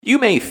You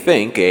may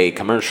think a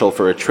commercial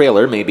for a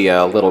trailer may be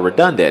a little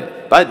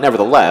redundant, but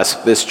nevertheless,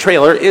 this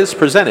trailer is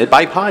presented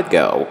by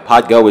Podgo.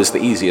 Podgo is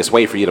the easiest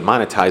way for you to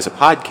monetize a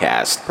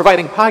podcast,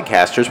 providing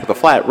podcasters with a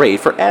flat rate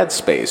for ad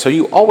space so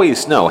you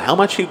always know how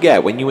much you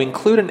get when you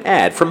include an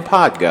ad from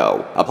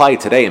Podgo. Apply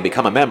today and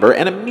become a member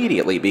and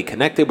immediately be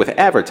connected with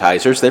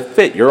advertisers that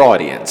fit your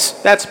audience.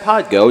 That's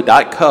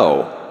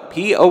podgo.co.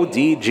 podgo.co.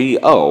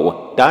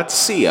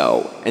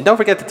 And don't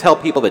forget to tell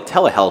people that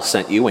Telehealth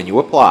sent you when you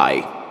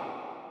apply.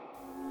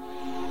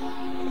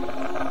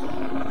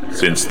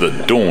 Since the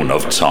dawn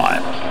of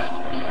time,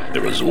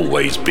 there has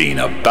always been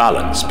a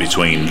balance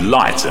between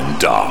light and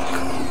dark,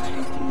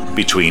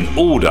 between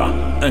order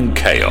and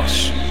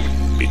chaos,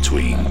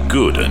 between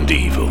good and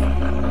evil.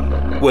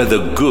 Where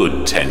the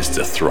good tends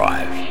to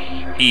thrive,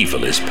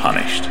 evil is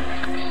punished,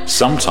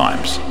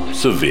 sometimes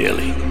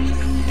severely,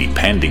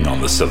 depending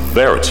on the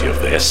severity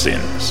of their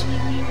sins.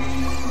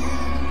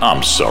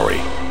 I'm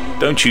sorry,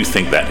 don't you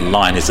think that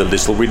line is a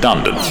little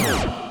redundant?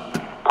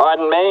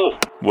 Pardon me?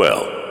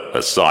 Well,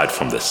 aside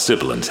from the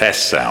sibilant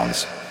S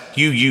sounds,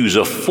 you use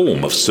a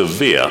form of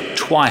severe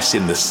twice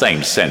in the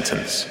same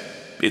sentence.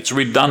 It's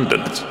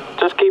redundant.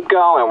 Just keep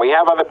going. We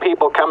have other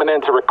people coming in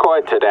to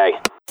record today.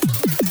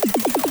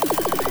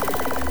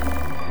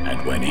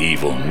 And when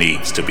evil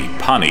needs to be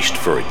punished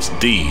for its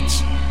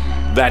deeds,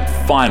 that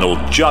final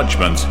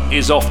judgment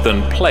is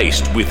often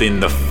placed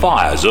within the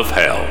fires of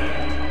hell.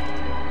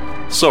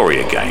 Sorry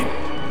again,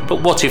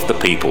 but what if the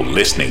people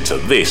listening to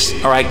this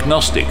are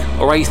agnostic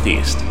or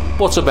atheist?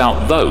 What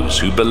about those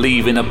who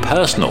believe in a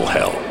personal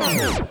hell?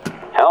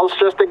 Hell's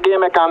just a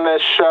gimmick on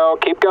this show.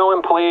 Keep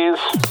going, please.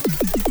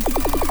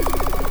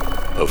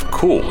 Of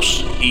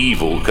course,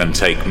 evil can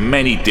take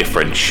many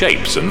different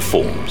shapes and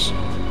forms.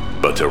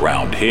 But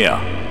around here,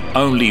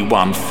 only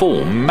one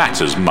form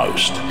matters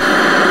most.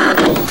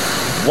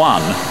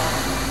 One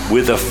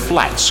with a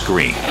flat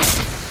screen.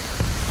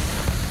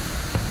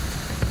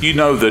 You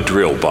know the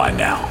drill by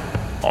now.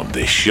 On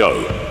this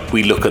show,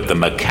 we look at the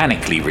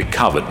mechanically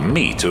recovered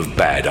meat of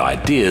bad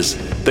ideas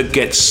that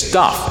get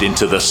stuffed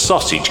into the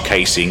sausage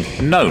casing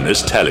known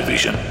as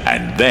television,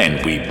 and then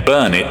we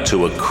burn it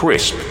to a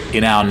crisp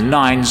in our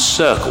 9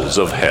 circles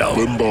of hell.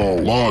 Limbo,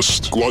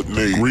 lust,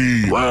 gluttony,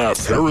 greed,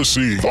 wrath,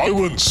 heresy,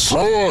 violence,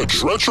 fraud,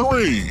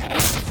 treachery.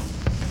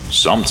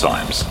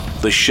 Sometimes,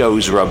 the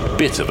shows are a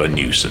bit of a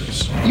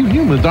nuisance. You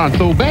humans aren't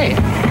so bad,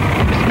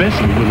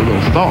 especially with a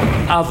little thought.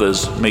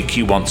 Others make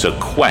you want to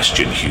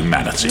question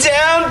humanity.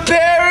 Down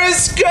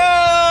Periscope!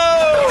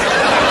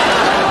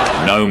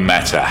 No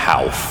matter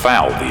how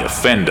foul the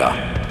offender,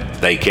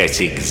 they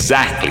get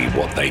exactly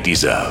what they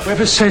deserve.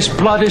 Whoever says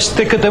blood is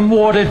thicker than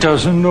water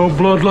doesn't know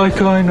blood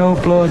like I know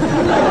blood.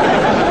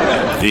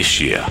 This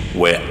year,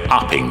 we're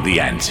upping the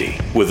ante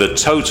with a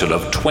total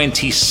of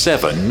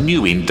 27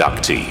 new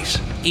inductees,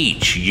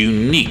 each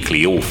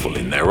uniquely awful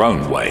in their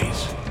own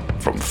ways.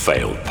 From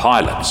failed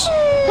pilots.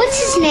 What's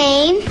his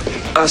name?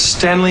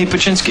 Stanley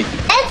Pachinski.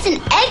 That's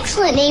an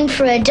excellent name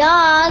for a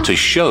dog. To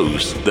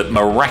shows that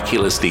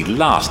miraculously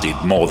lasted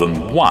more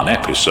than 1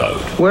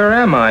 episode. Where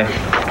am I?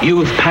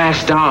 You've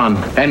passed on,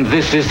 and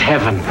this is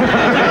heaven.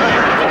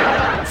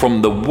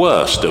 From the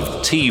worst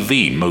of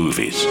TV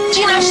movies.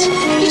 Gina,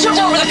 you jumped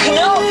over the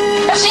canoe.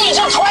 I've seen you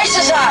jump twice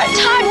as high.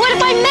 Todd, what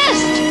if I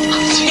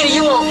missed? Gina,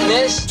 you won't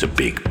miss. To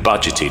big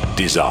budgeted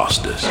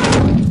disasters.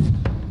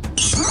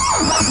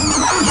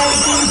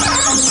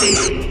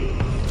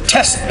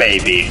 Test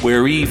baby.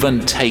 We're even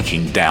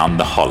taking down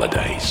the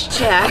holidays.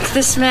 Jack,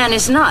 this man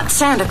is not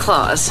Santa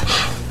Claus.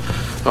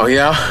 Oh,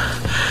 yeah?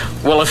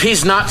 Well, if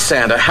he's not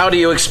Santa, how do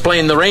you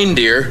explain the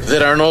reindeer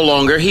that are no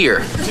longer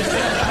here?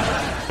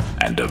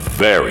 And a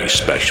very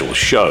special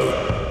show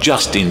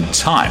just in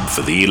time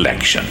for the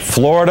election.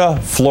 Florida,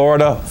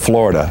 Florida,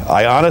 Florida.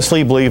 I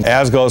honestly believe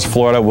as goes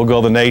Florida, will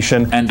go the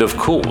nation. And of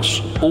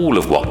course, all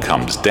of what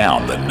comes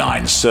down the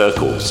 9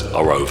 circles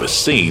are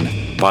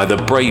overseen by the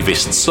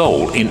bravest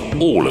soul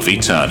in all of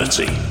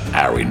eternity,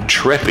 our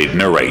intrepid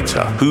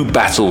narrator who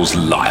battles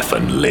life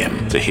and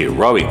limb to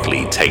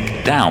heroically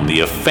take down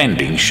the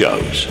offending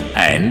shows.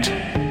 And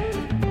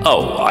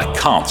oh, I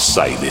can't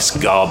say this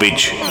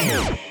garbage.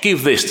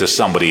 Give this to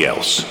somebody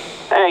else.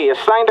 Hey, you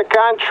signed a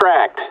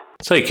contract.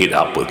 Take it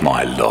up with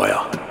my lawyer.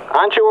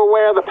 Aren't you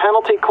aware of the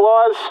penalty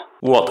clause?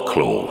 What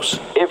clause?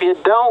 If you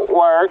don't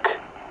work,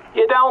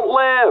 you don't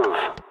live.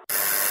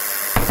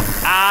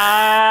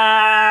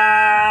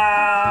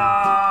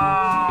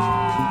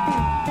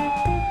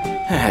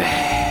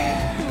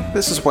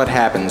 This is what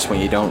happens when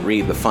you don't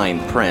read the fine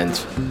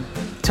print.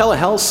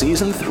 Telehealth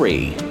Season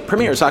 3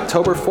 premieres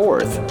October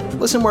 4th.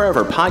 Listen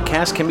wherever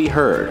podcasts can be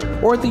heard,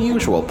 or at the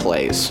usual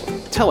place,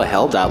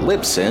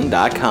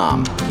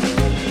 telehell.libsyn.com.